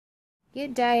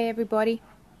Good day, everybody.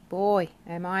 Boy,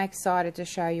 am I excited to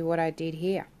show you what I did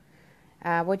here.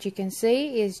 What you can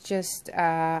see is just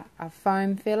a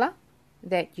foam filler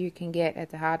that you can get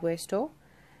at the hardware store.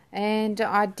 And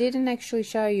I didn't actually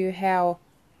show you how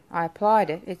I applied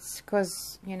it. It's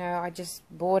because, you know, I just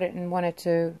bought it and wanted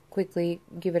to quickly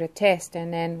give it a test.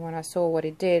 And then when I saw what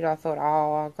it did, I thought,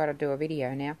 oh, I've got to do a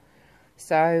video now.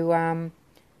 So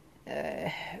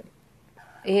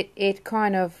it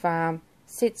kind of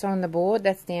sits on the board.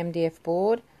 That's the MDF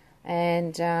board,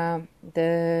 and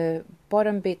the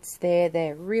bottom bits there,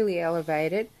 they're really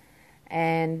elevated,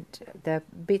 and the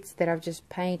bits that I've just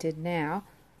painted now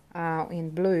in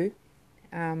blue,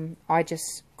 I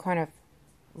just kind of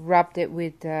rubbed it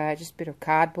with just a bit of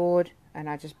cardboard, and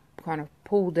I just kind of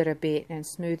pulled it a bit and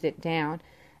smoothed it down.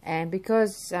 And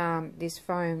because this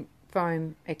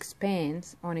foam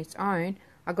expands on its own,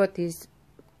 I got these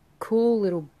cool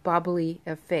little bubbly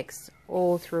effects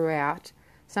all throughout,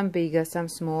 some bigger, some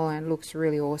smaller, and looks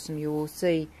really awesome. You will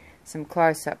see some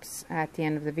close-ups at the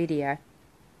end of the video.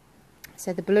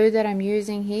 So the blue that I'm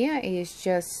using here is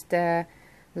just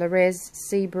Le'Rez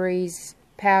Sea Breeze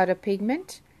powder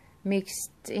pigment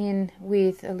mixed in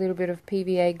with a little bit of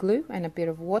PVA glue and a bit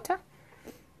of water.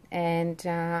 And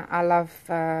I love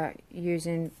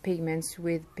using pigments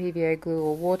with PVA glue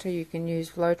or water. You can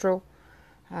use Floetrol,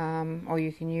 or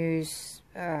you can use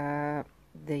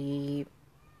the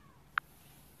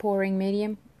pouring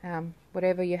medium,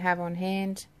 whatever you have on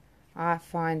hand. I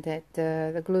find that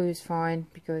the glue is fine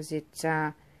because it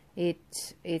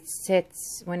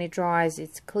sets, when it dries,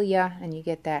 it's clear and you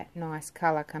get that nice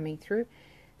color coming through.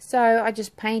 So I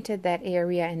just painted that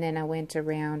area, and then I went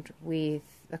around with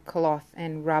a cloth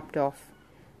and rubbed off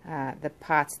the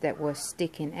parts that were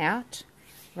sticking out,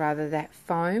 rather that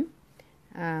foam,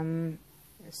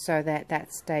 so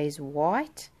that stays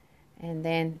white. And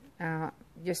then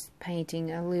just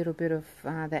painting a little bit of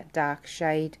that dark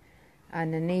shade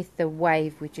underneath the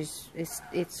wave, which is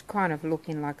it's kind of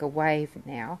looking like a wave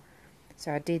now.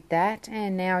 So I did that,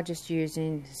 and now just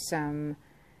using some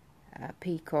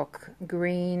peacock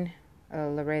green,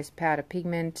 Le'Rez powder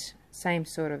pigment, same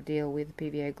sort of deal with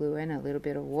PVA glue and a little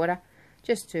bit of water,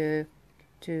 just to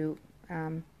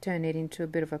turn it into a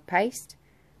bit of a paste,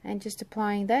 and just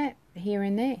applying that here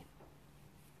and there.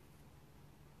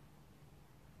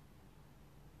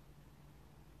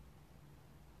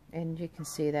 And you can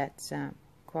see that's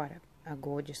quite a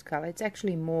gorgeous color. It's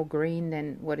actually more green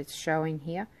than what it's showing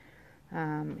here.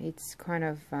 It's kind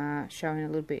of showing a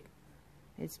little bit,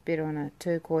 it's a bit on a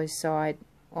turquoise side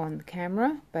on the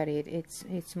camera, but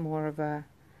it's more of a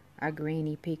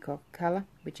greeny peacock color,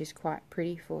 which is quite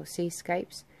pretty for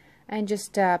seascapes. And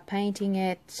just painting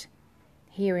it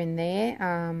here and there,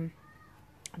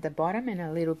 at the bottom, and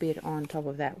a little bit on top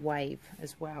of that wave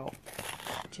as well,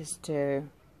 just to,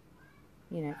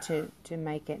 you know, to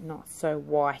make it not so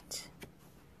white.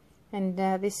 And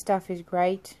this stuff is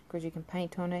great because you can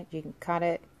paint on it, you can cut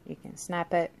it, you can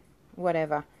snap it,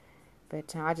 whatever.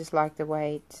 But I just like the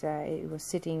way it was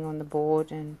sitting on the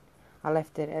board, and I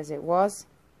left it as it was.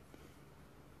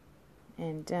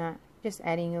 And just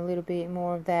adding a little bit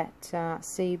more of that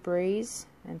sea breeze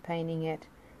and painting it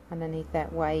underneath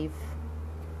that wave,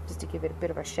 just to give it a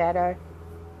bit of a shadow.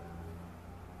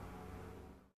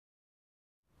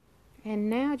 And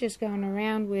now just going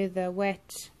around with a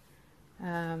wet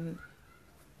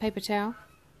paper towel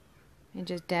and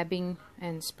just dabbing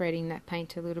and spreading that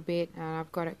paint a little bit.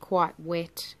 I've got it quite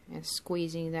wet, and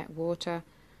squeezing that water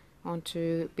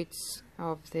onto bits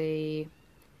of the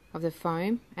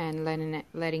foam and letting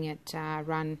it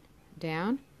run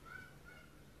down.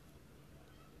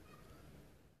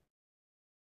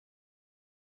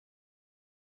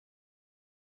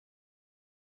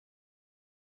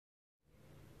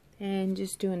 And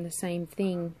just doing the same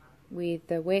thing with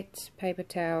the wet paper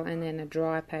towel and then a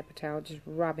dry paper towel, just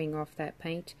rubbing off that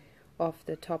paint off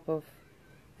the top of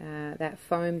that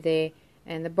foam there.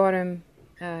 And the bottom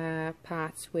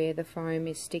parts where the foam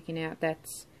is sticking out,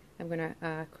 that's, I'm going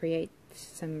to create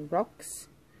some rocks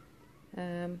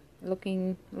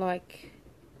looking like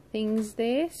things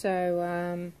there.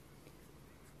 So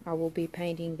I will be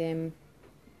painting them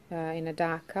in a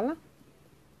dark colour.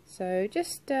 So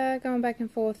just going back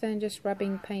and forth and just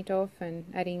rubbing paint off and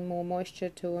adding more moisture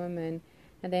to them, and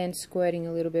then squirting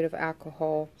a little bit of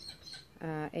alcohol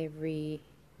every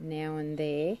now and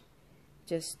there,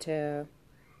 just to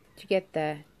get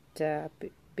that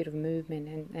bit of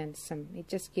movement and some, it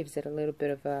just gives it a little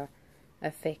bit of a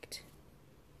effect.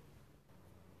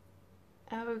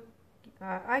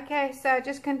 Okay, so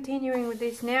just continuing with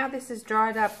this now. This has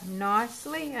dried up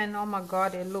nicely, and oh my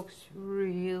god, it looks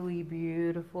really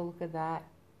beautiful. Look at that.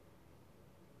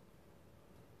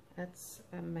 That's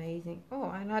amazing. Oh,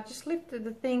 and I just lifted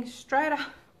the thing straight up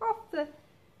off the...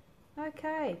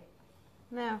 Okay.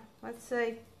 Now, let's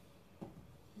see.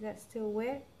 Is that still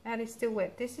wet? That is still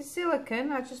wet. This is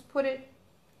silicone. I just put it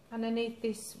underneath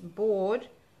this board.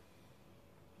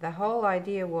 The whole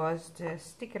idea was to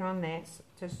stick it on there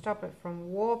to stop it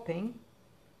from warping.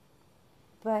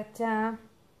 But,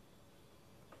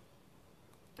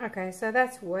 okay, so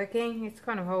that's working. It's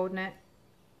kind of holding it.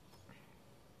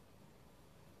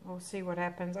 We'll see what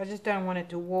happens. I just don't want it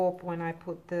to warp when I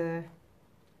put the,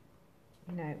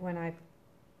 you know, when I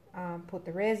put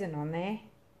the resin on there.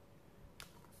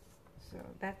 So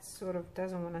that sort of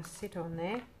doesn't want to sit on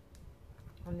there,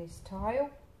 on this tile.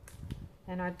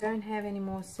 And I don't have any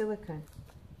more silicone.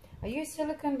 I use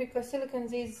silicone because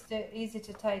silicone's easy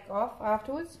to take off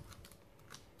afterwards.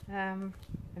 I'm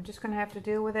just going to have to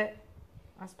deal with it,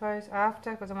 I suppose,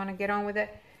 after, because I want to get on with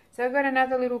it. So I've got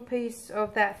another little piece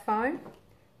of that foam,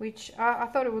 which I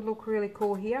thought it would look really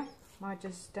cool here. Might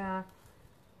just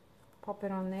pop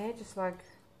it on there, just like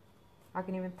I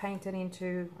can even paint it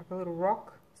into like a little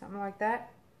rock, something like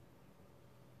that.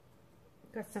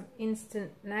 Got some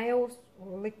instant nails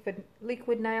or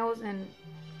liquid nails, and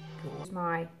use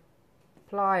my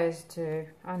pliers to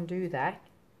undo that.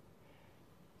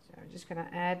 So I'm just going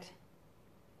to add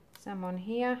some on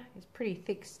here. It's pretty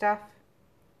thick stuff,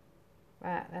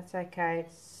 but that's okay.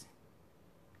 It's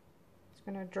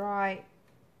going to dry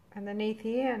underneath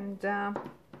here, and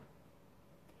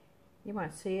you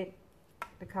won't see it,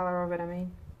 the colour of it, I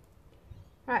mean.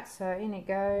 Right, so in it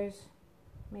goes.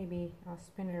 Maybe I'll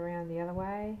spin it around the other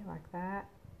way, like that.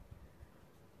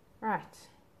 Right,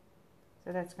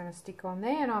 so that's going to stick on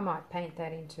there, and I might paint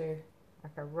that into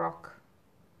like a rock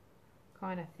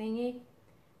kind of thingy.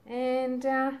 And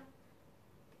I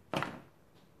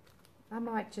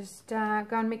might just go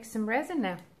and mix some resin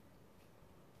now.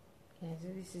 Okay, so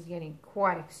this is getting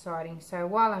quite exciting. So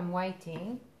while I'm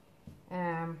waiting,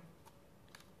 I've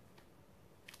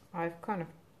kind of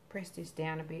pressed this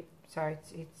down a bit, so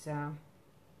it's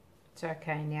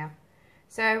okay now.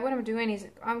 So what I'm doing is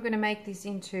I'm going to make this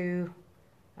into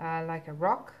like a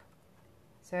rock.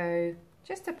 So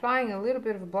just applying a little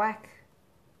bit of black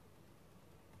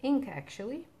ink,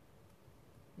 actually.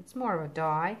 It's more of a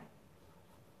dye.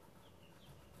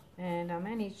 And I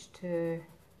managed to,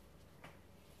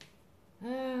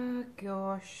 oh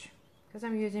gosh, because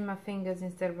I'm using my fingers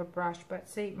instead of a brush, but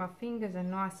see, my fingers are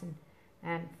nice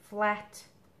and flat,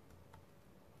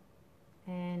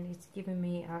 and it's given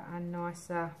me a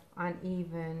nicer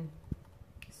uneven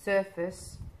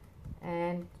surface.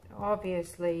 And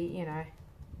obviously, you know,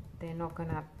 they're not going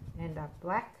to end up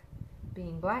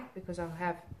being black, because I'll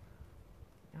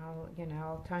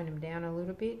tone them down a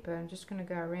little bit. But I'm just going to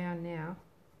go around now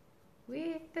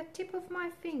with the tip of my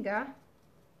finger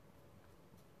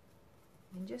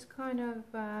and just kind of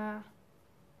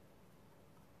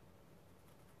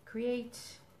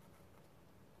create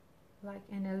like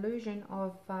an illusion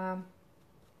of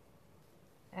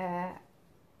a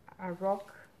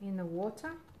rock in the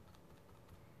water.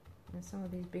 And some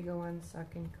of these bigger ones I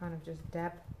can kind of just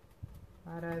dab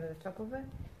right over the top of it.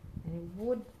 And it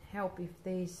would help if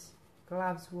these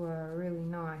gloves were a really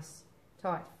nice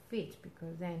tight fit,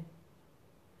 because then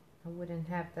I wouldn't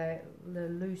have the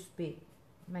loose bit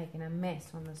making a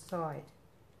mess on the side.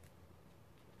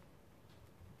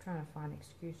 I'm trying to find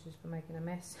excuses for making a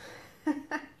mess.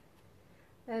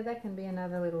 That can be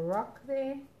another little rock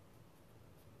there.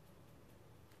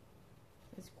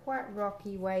 It's quite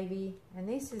rocky, wavy, and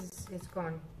this is it's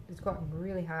gotten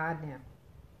really hard now.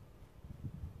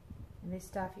 And this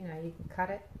stuff, you know, you can cut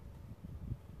it.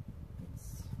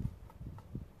 It's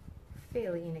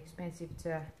fairly inexpensive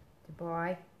to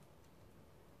buy.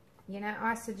 You know,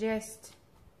 I suggest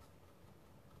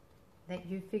that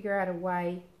you figure out a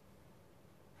way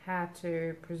how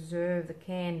to preserve the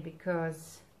can,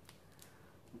 because,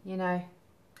 you know,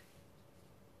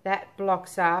 that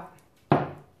blocks up.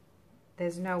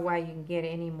 There's no way you can get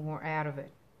any more out of it.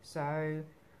 So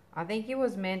I think it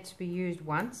was meant to be used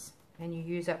once and you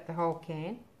use up the whole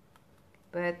can.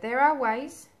 But there are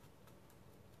ways,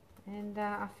 and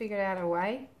I figured out a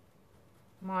way.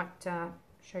 Might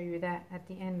show you that at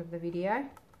the end of the video.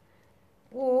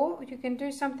 Or you can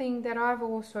do something that I've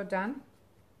also done,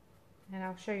 and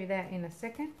I'll show you that in a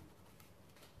second.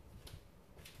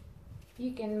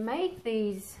 You can make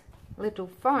these little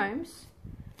foams.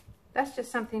 That's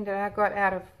just something that I got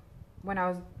out of when I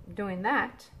was doing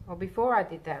that, or before I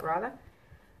did that rather.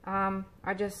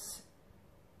 I just,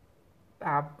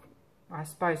 I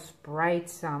suppose, sprayed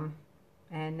some,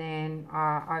 and then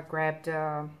I grabbed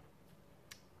a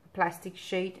plastic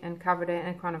sheet and covered it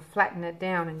and kind of flatten it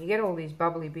down, and you get all these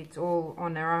bubbly bits all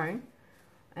on their own.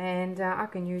 And I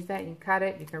can use that. You can cut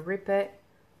it, you can rip it,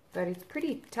 but it's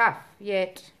pretty tough,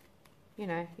 yet, you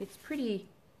know, it's pretty,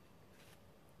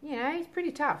 you know, it's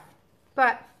pretty tough,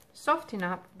 but soft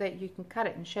enough that you can cut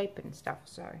it and shape it and stuff.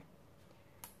 So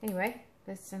anyway,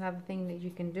 that's another thing that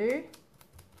you can do.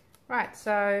 Right,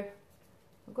 so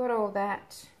I've got all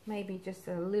that, maybe just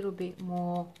a little bit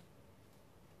more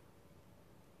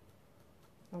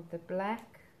of the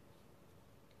black,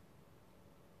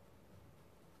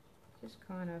 just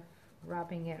kind of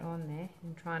rubbing it on there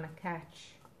and trying to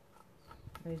catch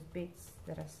those bits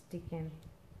that are sticking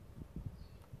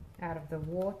out of the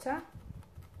water,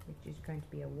 which is going to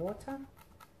be a water,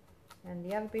 and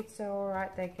the other bits are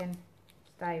alright, they can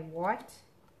stay white.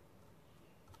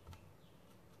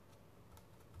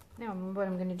 Now what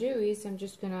I'm going to do is I'm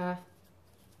just going to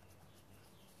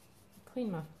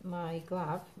clean my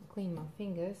glove, clean my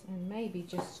fingers, and maybe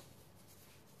just,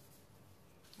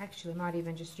 actually might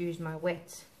even just use my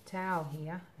wet towel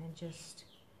here and just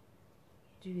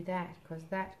do that, because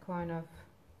that kind of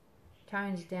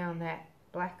tones down that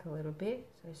black a little bit,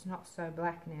 so it's not so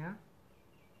black now.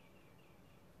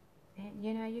 And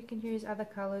you know, you can use other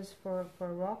colors for a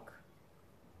rock,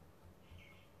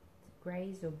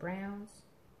 grays or browns,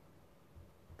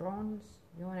 bronze,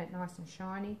 you want it nice and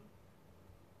shiny.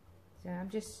 So I'm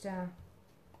just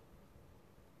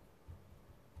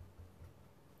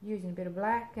using a bit of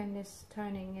black and just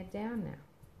toning it down now.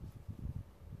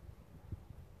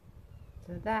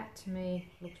 So that to me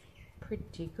looks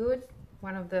pretty good.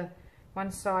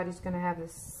 One side is going to have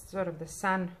this sort of the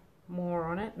sun more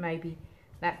on it, maybe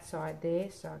that side there,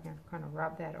 so I'm going to kind of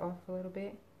rub that off a little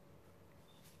bit,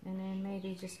 and then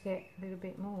maybe just get a little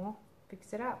bit more,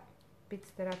 fix it up,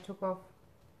 bits that I took off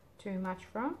too much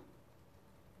from.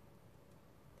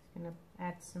 Just going to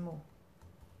add some more.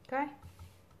 Okay.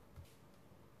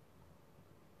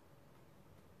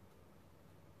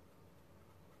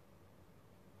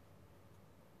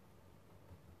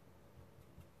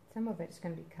 Some of it's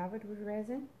going to be covered with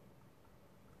resin.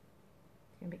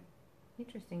 It's going to be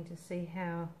interesting to see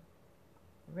how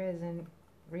resin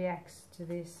reacts to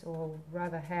this, or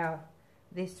rather how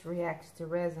this reacts to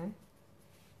resin.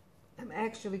 I'm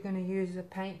actually going to use a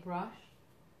paintbrush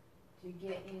to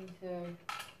get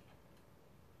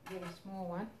a small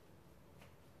one,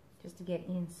 just to get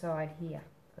inside here.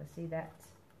 So see that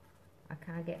I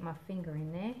can't get my finger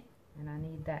in there, and I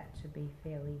need that to be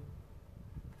fairly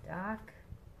dark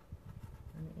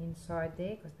on the inside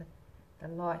there, because the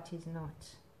light is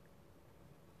not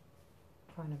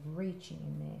kind of reaching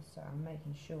in there, so I'm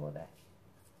making sure that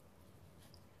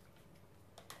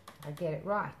I get it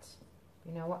right.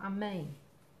 You know what I mean?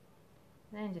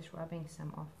 Then just rubbing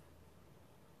some off.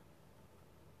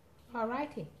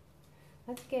 Alrighty,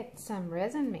 let's get some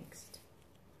resin mixed.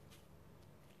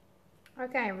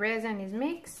 Okay, resin is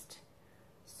mixed,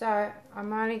 so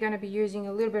I'm only going to be using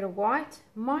a little bit of white.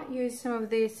 Might use some of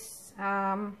this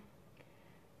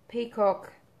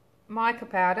Peacock mica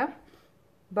powder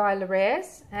by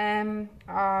Le'Rez.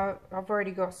 I've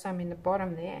already got some in the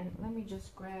bottom there, and let me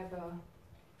just grab a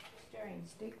stirring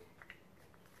stick.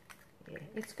 Yeah,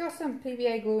 it's got some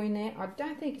PVA glue in there. I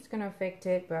don't think it's going to affect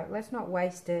it, but let's not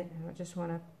waste it. I just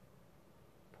want to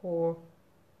pour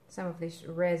some of this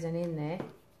resin in there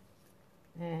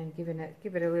and give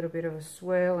it a little bit of a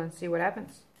swirl and see what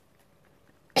happens.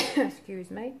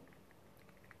 Excuse me.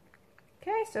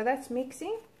 Okay, so that's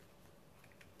mixing.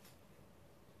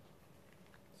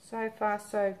 So far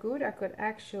so good. I could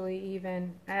actually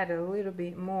even add a little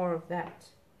bit more of that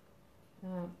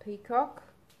Peacock.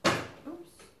 Oops.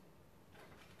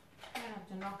 I have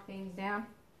to knock things down.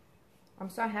 I'm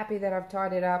so happy that I've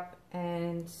tidied up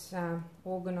and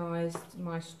organized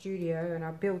my studio, and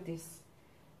I built this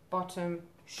bottom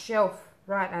shelf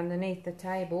right underneath the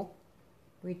table,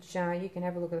 which you can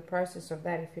have a look at the process of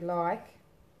that if you like.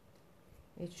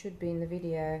 It should be in the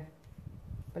video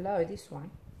below this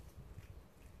one.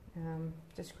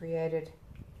 Just created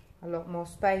a lot more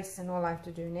space, and all I have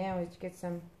to do now is get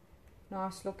some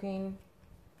nice looking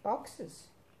boxes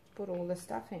to put all the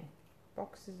stuff in.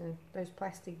 Boxes and those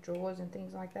plastic drawers and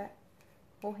things like that.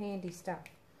 All handy stuff.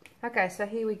 Okay, so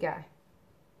here we go.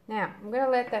 Now, I'm going to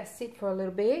let that sit for a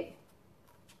little bit.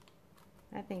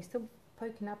 That thing's still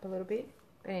poking up a little bit.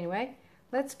 But anyway,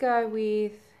 let's go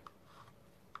with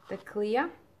the clear.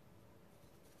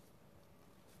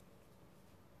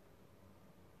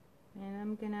 And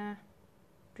I'm going to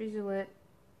drizzle it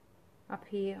up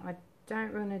here. I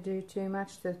don't want to do too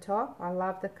much to the top. I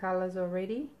love the colours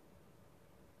already,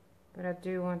 but I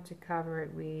do want to cover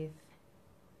it with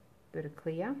a bit of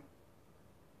clear.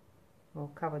 or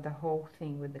cover the whole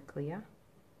thing with the clear.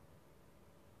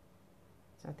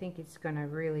 So I think it's going to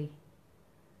really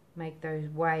make those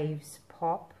waves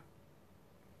pop.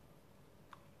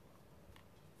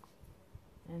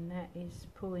 And that is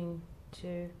pulling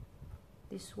to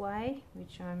this way,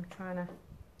 which I'm trying to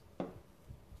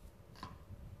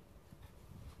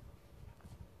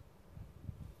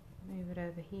move it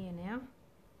over here now.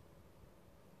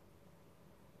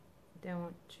 Don't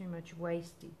want too much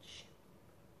wastage.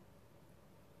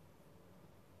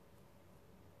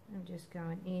 I'm just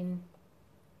going in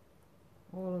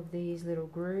all of these little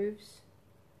grooves,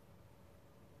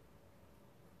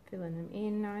 filling them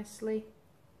in nicely.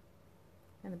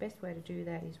 And the best way to do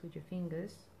that is with your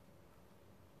fingers,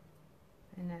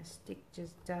 and that stick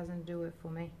just doesn't do it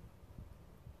for me.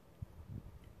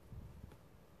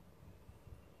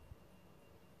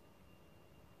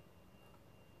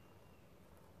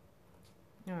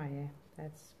 Oh yeah,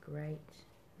 that's great.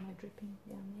 Am I dripping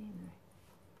down there?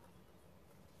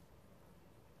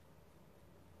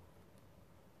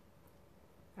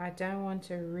 No. I don't want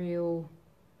a real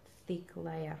thick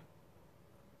layer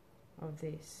of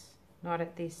this. Not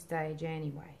at this stage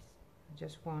anyways. I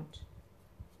just want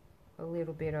a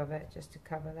little bit of it just to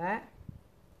cover that.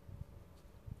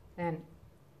 And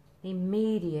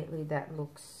immediately that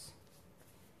looks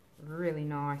really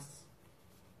nice.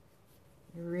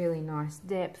 Really nice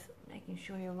depth, making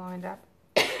sure you're lined up.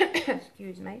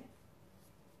 Excuse me.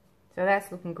 So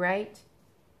that's looking great.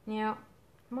 Now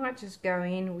I might just go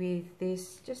in with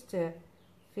this just to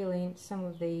fill in some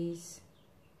of these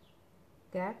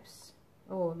gaps.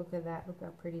 Oh, look at that, look how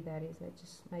pretty that is. Let's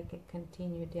just make it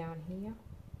continue down here,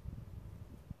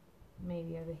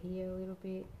 maybe over here a little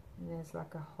bit, and there's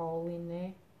like a hole in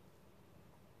there.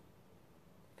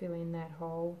 Fill in that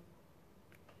hole.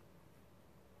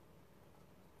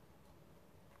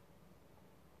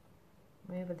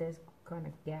 Wherever there's kind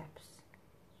of gaps,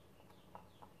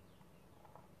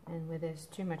 and where there's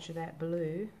too much of that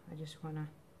blue, I just want to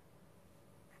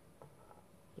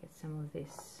get some of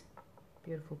this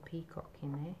beautiful peacock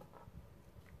in there.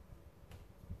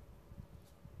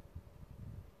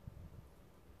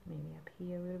 Maybe up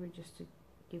here a little bit, just to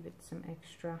give it some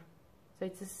extra. So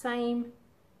it's the same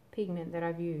pigment that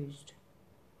I've used,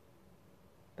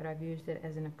 but I've used it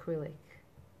as an acrylic,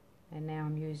 and now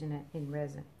I'm using it in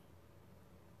resin.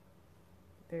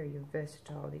 Very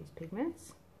versatile, these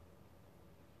pigments.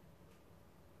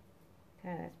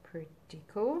 Okay, that's pretty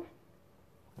cool.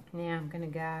 Now I'm going to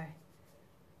go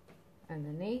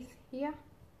underneath here,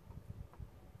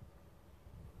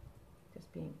 just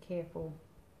being careful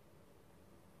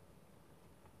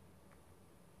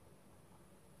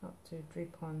not to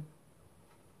drip on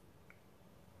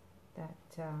that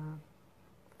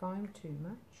foam too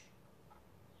much.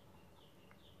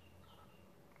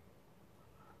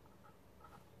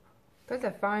 Because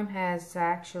the foam has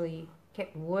actually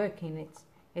kept working,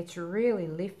 it's really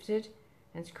lifted,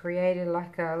 and it's created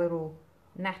like a little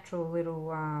natural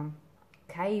little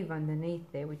cave underneath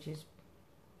there, which is,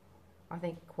 I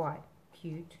think, quite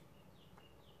cute.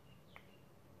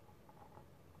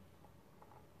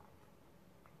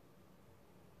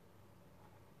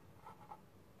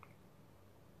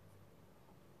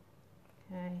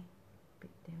 Okay, a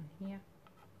bit down here.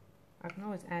 I can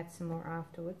always add some more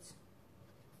afterwards.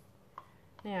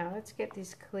 Now let's get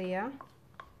this clear.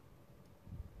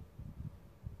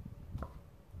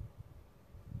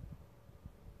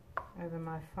 Over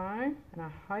my foam, and I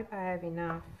hope I have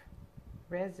enough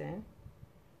resin,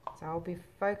 so I'll be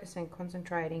focusing,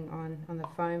 concentrating on the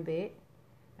foam bit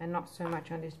and not so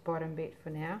much on this bottom bit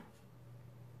for now.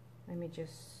 Let me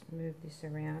just move this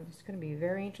around. It's going to be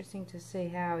very interesting to see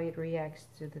how it reacts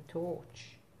to the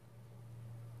torch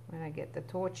when I get the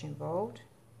torch involved.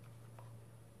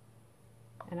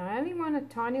 And I only want a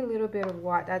tiny little bit of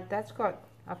white.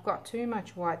 I've got too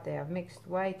much white there. I've mixed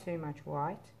way too much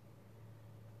white.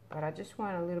 But I just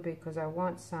want a little bit because I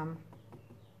want some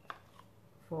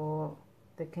for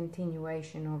the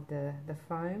continuation of the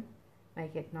foam.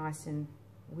 Make it nice and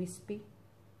wispy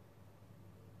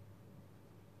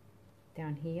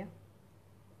down here.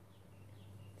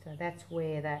 So that's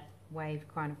where that wave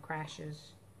kind of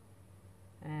crashes.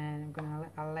 And I'm going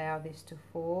to allow this to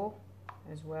fall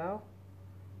as well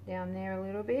down there a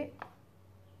little bit.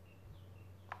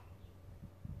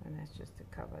 And that's just to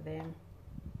cover them.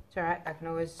 It's alright, I can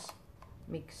always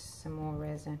mix some more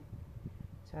resin.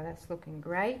 So that's looking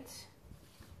great.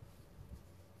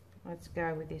 Let's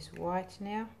go with this white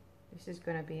now. This is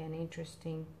going to be an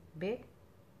interesting bit.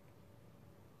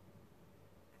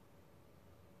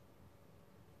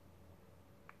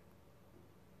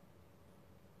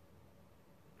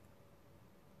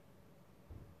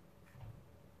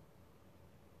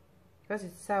 because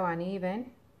it's so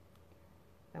uneven,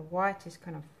 the white is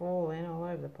kind of falling all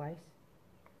over the place.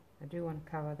 I do want to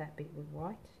cover that bit with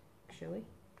white, actually.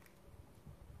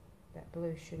 That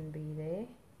blue shouldn't be there.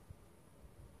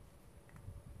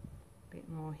 A bit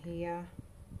more here.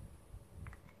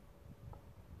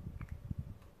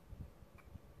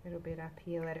 A little bit up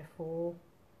here, let it fall.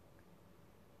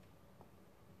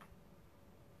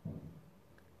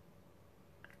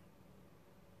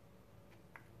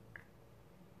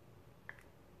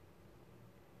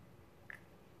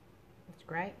 That's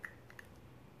great.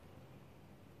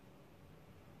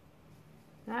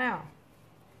 Now,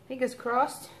 fingers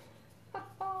crossed.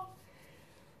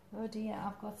 Oh dear,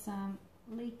 I've got some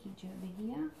leakage over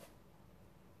here.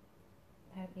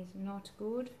 That is not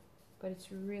good, but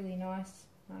it's really nice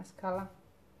colour.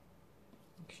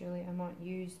 Actually, I might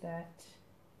use that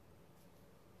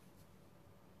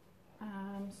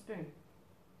spoon.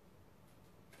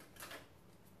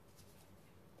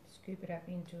 Scoop it up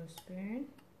into a spoon.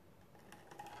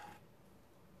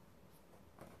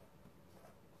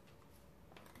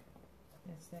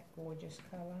 That's that gorgeous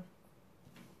colour.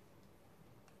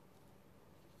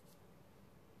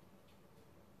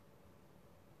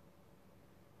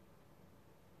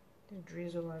 The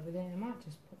drizzle over there. I might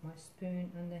just put my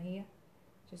spoon under here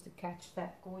just to catch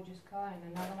that gorgeous colour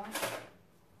in another one.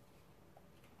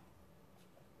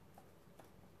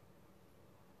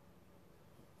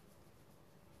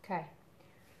 Okay,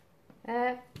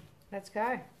 let's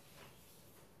go.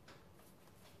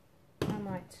 I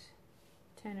might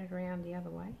turn it around the other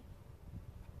way,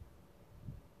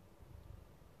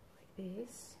 like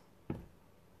this,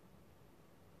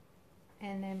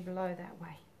 and then blow that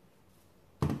way.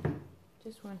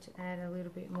 Just want to add a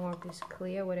little bit more of this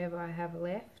clear, whatever I have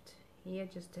left here,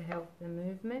 just to help the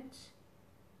movement.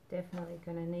 Definitely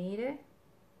going to need it.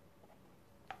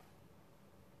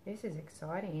 This is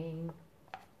exciting.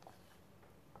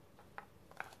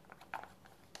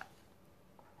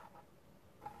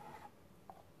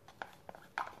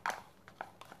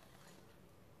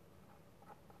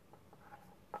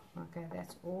 Okay,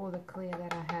 that's all the clear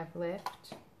that I have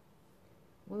left.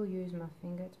 We'll use my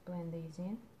finger to blend these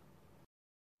in.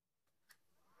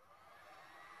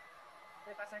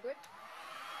 So good.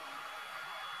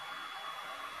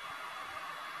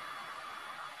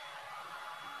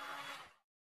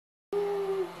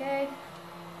 Okay.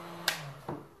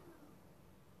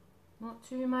 Not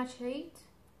too much heat.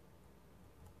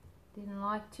 Didn't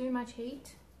like too much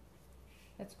heat.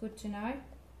 That's good to know.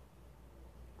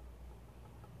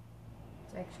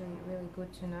 It's actually really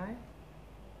good to know.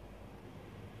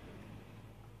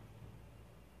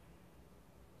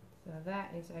 So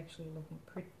that is actually looking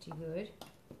pretty good.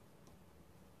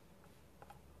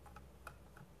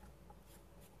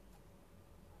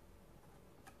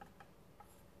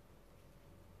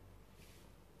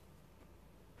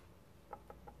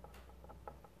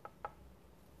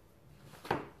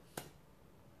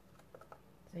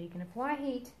 So you can apply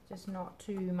heat, just not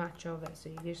too much of it, so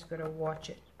you just got to watch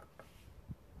it.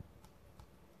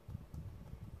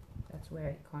 That's where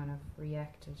it kind of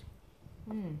reacted.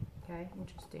 Okay,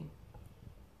 interesting.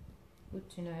 Good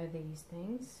to know these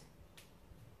things.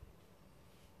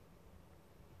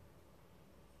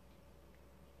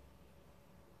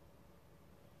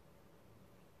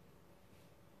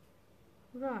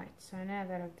 Right, so now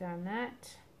that I've done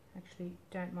that, actually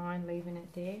don't mind leaving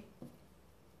it there.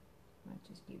 Might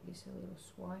just give this a little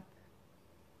swipe.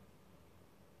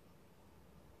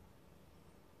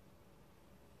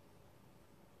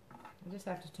 I just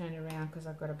have to turn it around because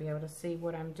I've got to be able to see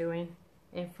what I'm doing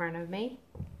in front of me.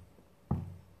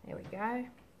 There we go.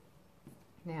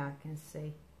 Now I can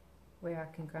see where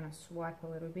I can kind of swipe a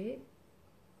little bit.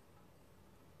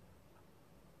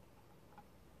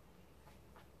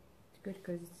 It's good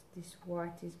because this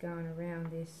white is going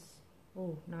around this.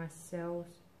 Oh, nice cells.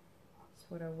 That's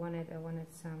what I wanted. I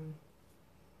wanted some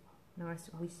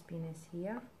nice wispiness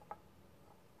here.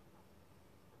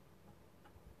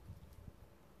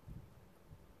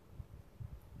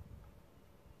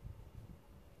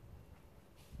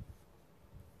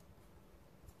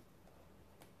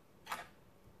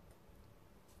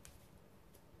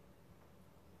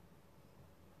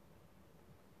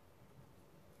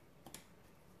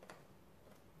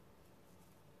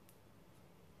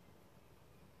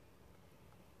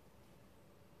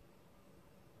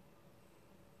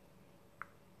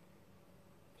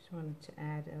 Wanted to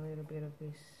add a little bit of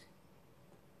this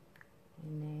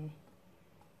in there,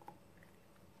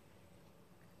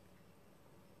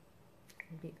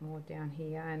 a bit more down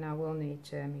here, and I will need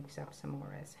to mix up some more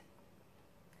resin.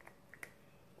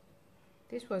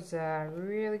 This was a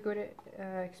really good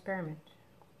experiment.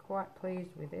 Quite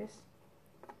pleased with this.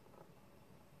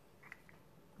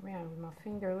 around with my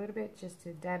finger a little bit just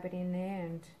to dab it in there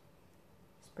and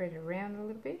spread it around a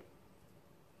little bit.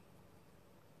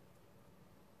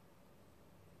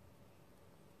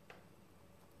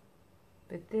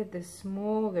 But they're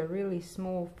the really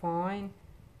small, fine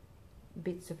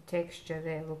bits of texture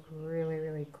there look really,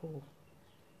 really cool.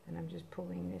 And I'm just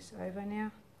pulling this over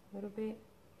now a little bit.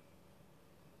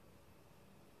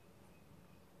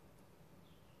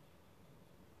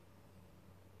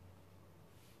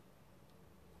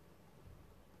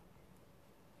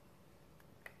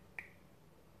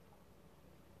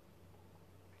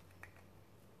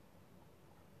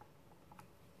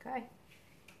 Okay.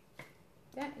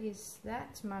 That is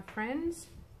that, my friends.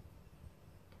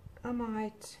 I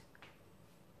might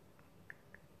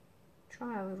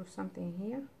try a little something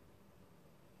here.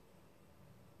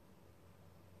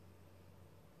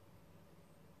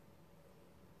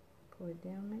 Pull it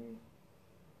down maybe.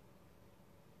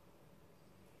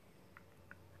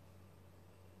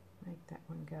 Make that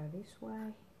one go this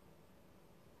way.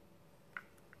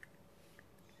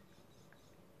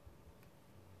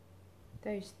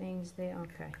 Those things there,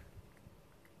 okay.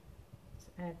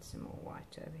 Add some more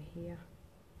white over here.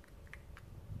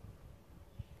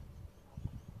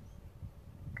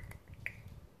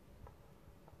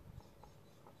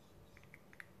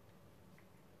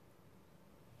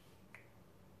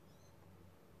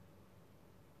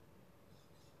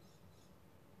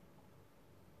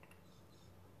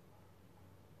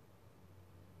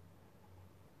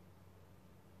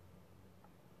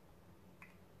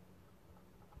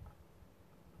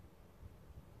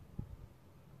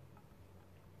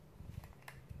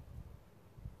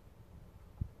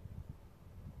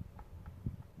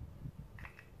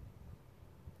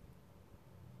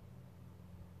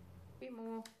 Bit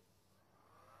more.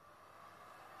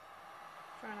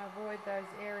 Trying to avoid those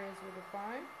areas with the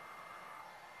foam.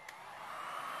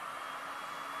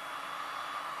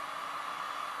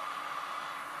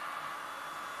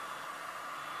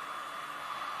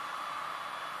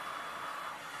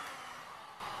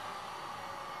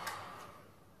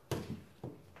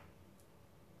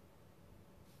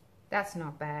 That's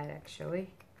not bad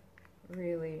actually.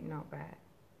 Really not bad.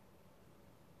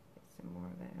 Some more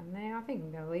of that on there. I think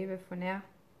I'm going to leave it for now.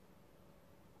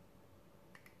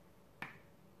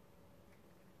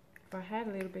 If I had a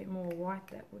little bit more white,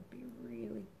 that would be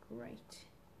really great.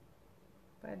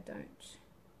 But I don't.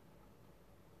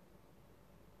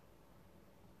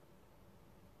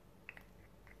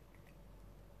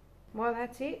 Well,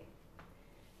 that's it.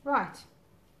 Right.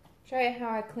 Show you how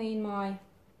I clean my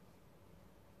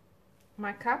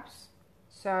cups.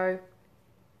 So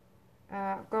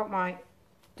I've got my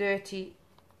dirty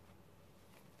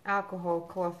alcohol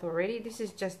cloth already. This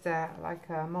is just like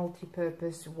a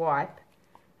multi-purpose wipe,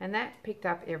 and that picked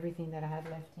up everything that I had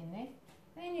left in there.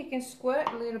 Then you can squirt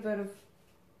a little bit of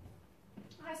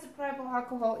isopropyl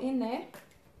alcohol in there.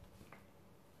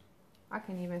 I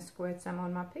can even squirt some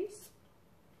on my piece,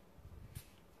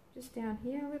 just down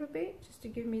here a little bit, just to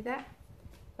give me that.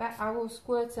 But I will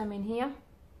squirt some in here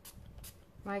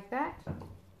like that.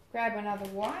 Grab another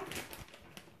wipe,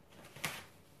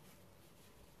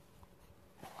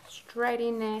 straight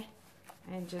in there,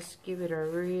 and just give it a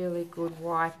really good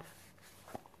wipe.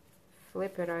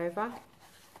 Flip it over,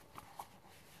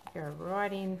 go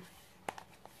right in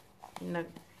the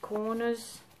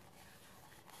corners,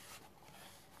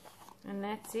 and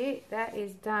that's it. That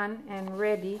is done and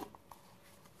ready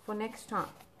for next time.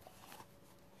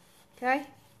 Okay,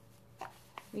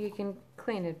 you can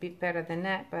clean it a bit better than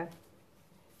that, but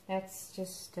that's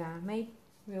just me,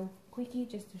 real quickie,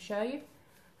 just to show you.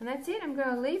 And that's it. I'm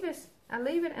going to leave it. I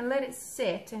leave it and let it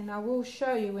set, and I will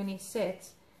show you when it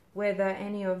sets whether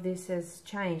any of this has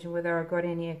changed and whether I've got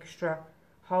any extra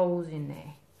holes in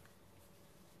there.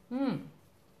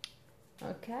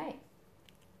 Okay.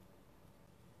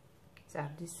 So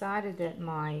I've decided that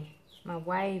my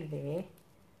wave there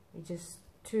is just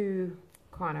too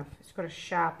kind of, it's got a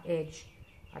sharp edge.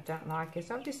 I don't like it.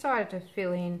 So I've decided to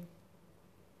fill in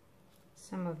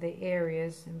some of the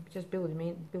areas and just build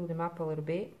them up a little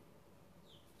bit,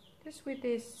 just with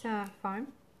this foam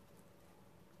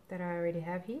that I already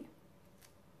have here,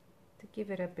 to give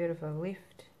it a bit of a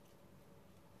lift.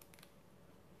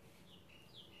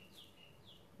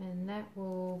 And that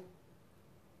will,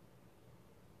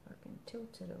 if I can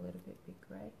tilt it a little bit, be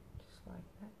great, just like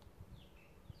that.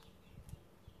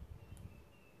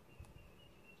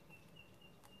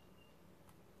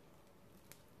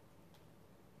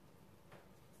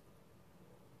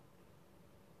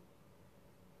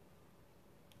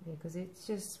 Because it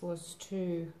just was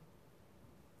too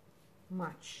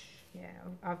much. Yeah,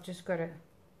 I've just got to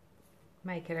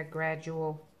make it a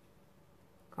gradual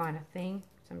kind of thing.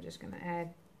 So I'm just going to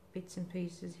add bits and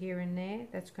pieces here and there.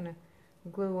 That's going to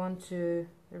glue onto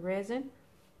the resin.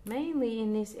 Mainly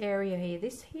in this area here.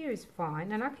 This here is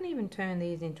fine, and I can even turn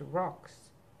these into rocks.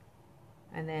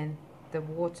 And then the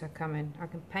water coming, I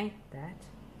can paint that.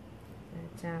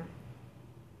 It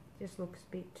just looks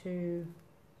a bit too,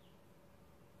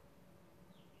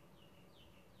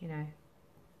 you know,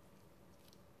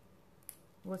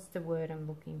 what's the word I'm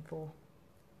looking for?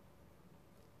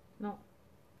 Not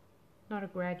a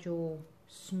gradual,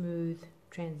 smooth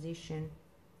transition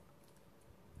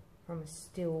from a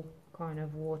still kind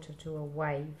of water to a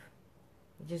wave.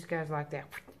 It just goes like that,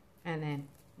 and then,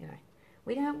 you know,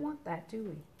 we don't want that, do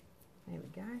we? There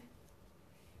we go.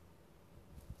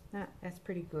 No, that's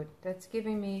pretty good. That's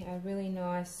giving me a really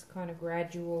nice kind of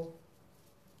gradual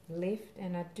lift,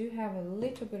 and I do have a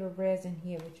little bit of resin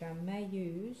here which I may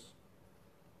use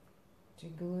to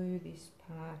glue this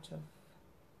part of.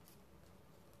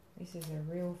 This is a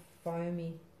real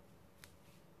foamy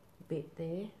bit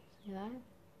there. See that?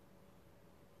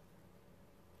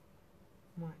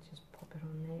 Might just pop it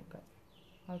on there, but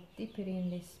I'll dip it in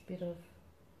this bit of,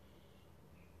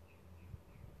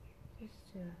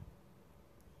 just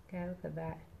okay, look at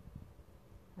that.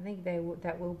 I think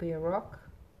that will be a rock,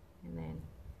 and then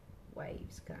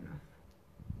waves kind of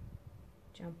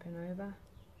jumping over.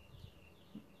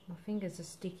 My fingers are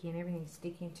sticky and everything's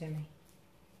sticking to me.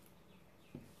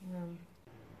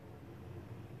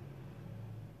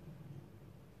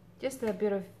 Just a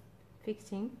bit of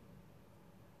fixing.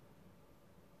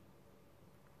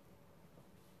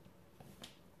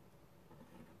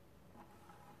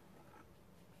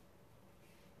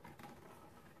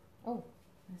 Oh,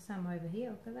 there's some over here,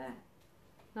 look at that.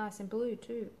 Nice and blue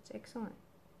too, it's excellent.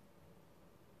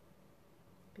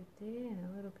 A bit there and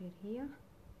a little bit here.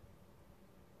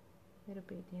 A little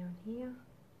bit down here.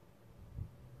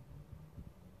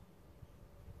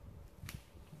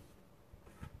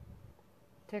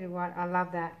 Tell you what, I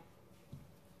love that.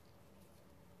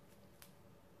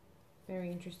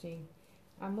 Very interesting.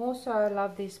 I'm also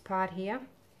love this part here,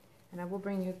 and I will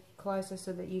bring you closer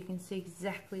so that you can see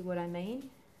exactly what I mean.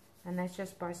 And that's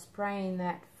just by spraying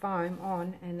that foam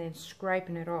on and then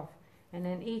scraping it off, and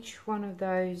then each one of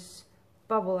those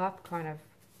bubble up kind of,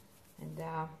 and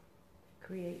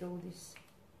create all this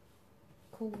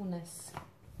coolness.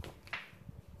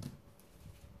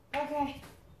 Okay,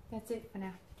 that's it for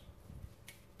now.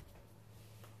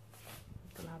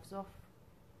 Gloves off.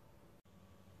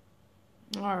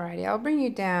 Alrighty, I'll bring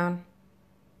you down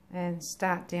and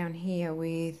start down here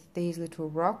with these little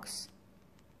rocks.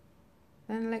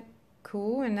 Then let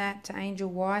cool, and that angel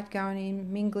white going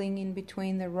in, mingling in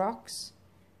between the rocks.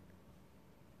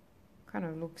 Kind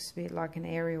of looks a bit like an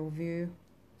aerial view.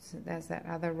 So there's that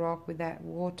other rock with that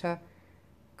water,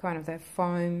 kind of that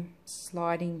foam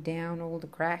sliding down all the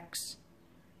cracks.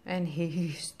 And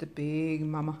here's the big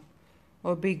mama,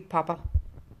 or big papa.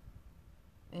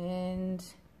 And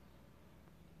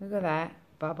look at that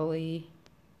bubbly,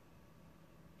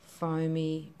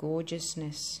 foamy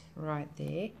gorgeousness right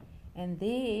there. And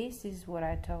this is what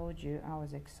I told you I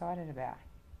was excited about.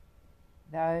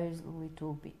 Those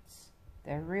little bits.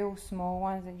 They're real small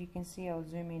ones that you can see. I'll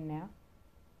zoom in now.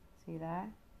 See that?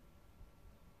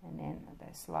 And then they're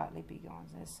slightly bigger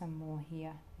ones. There's some more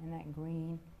here. And that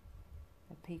green,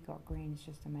 the peacock green, is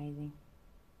just amazing.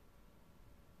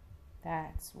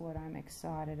 That's what I'm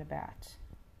excited about.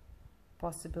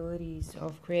 Possibilities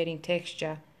of creating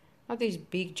texture. Not this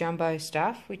big jumbo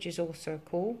stuff, which is also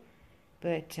cool,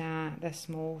 but the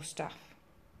small stuff.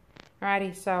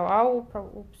 Alrighty, so I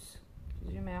will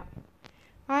zoom out.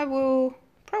 I will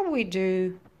probably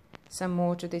do some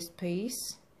more to this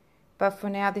piece, but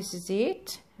for now this is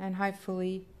it, and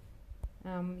hopefully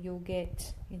you'll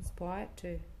get inspired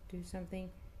to do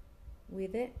something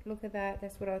with it. Look at that.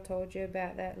 That's what I told you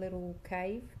about, that little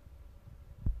cave.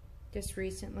 Just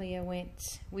recently I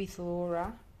went with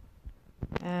Laura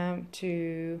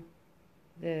to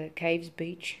the Caves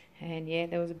beach, and yeah,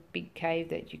 there was a big cave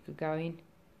that you could go in.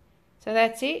 So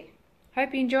that's it.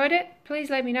 Hope you enjoyed it. Please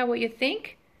let me know what you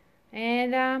think,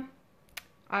 and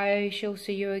I shall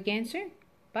see you again soon.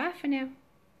 Bye for now.